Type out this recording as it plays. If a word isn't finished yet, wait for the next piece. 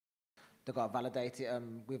they got to validate it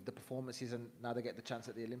with the performances, and now they get the chance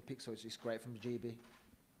at the Olympics, so it's great from GB.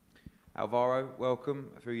 Alvaro, welcome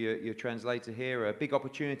through your translator here. A big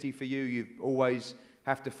opportunity for you. You always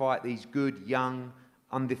have to fight these good, young,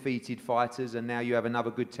 undefeated fighters, and now you have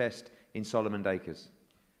another good test in Solomon Dakers.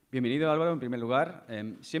 Bienvenido, Álvaro, en primer lugar.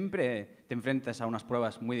 Siempre te enfrentas a unas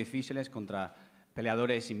pruebas muy difíciles contra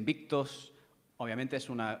peleadores invictos. Obviamente es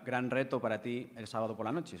un gran reto para ti el sábado por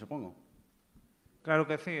la noche, supongo. Claro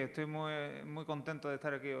que sí, estoy muy contento de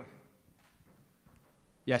estar aquí hoy.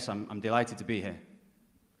 Yes, I'm delighted to be here.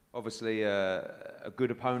 Obviously, a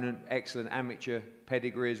good opponent, excellent amateur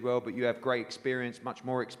pedigree as well, but you have great experience, much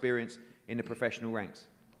more experience in the professional ranks.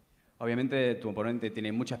 Obviamente tu oponente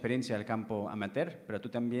tiene mucha experiencia en el campo amateur, pero tú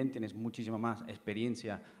también tienes muchísima más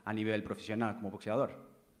experiencia a nivel profesional como boxeador.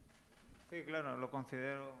 Sí, claro, lo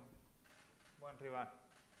considero buen rival.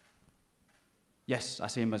 Yes, I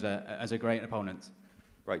see him as a great opponent.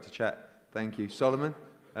 Great to chat. Thank you. Solomon,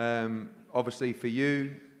 obviously for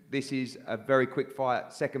you, this is a very quick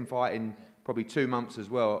fight, second fight in probably 2 months as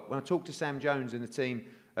well. When I talked to Sam Jones and the team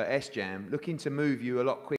at SJAM, looking to move you a lot quicker.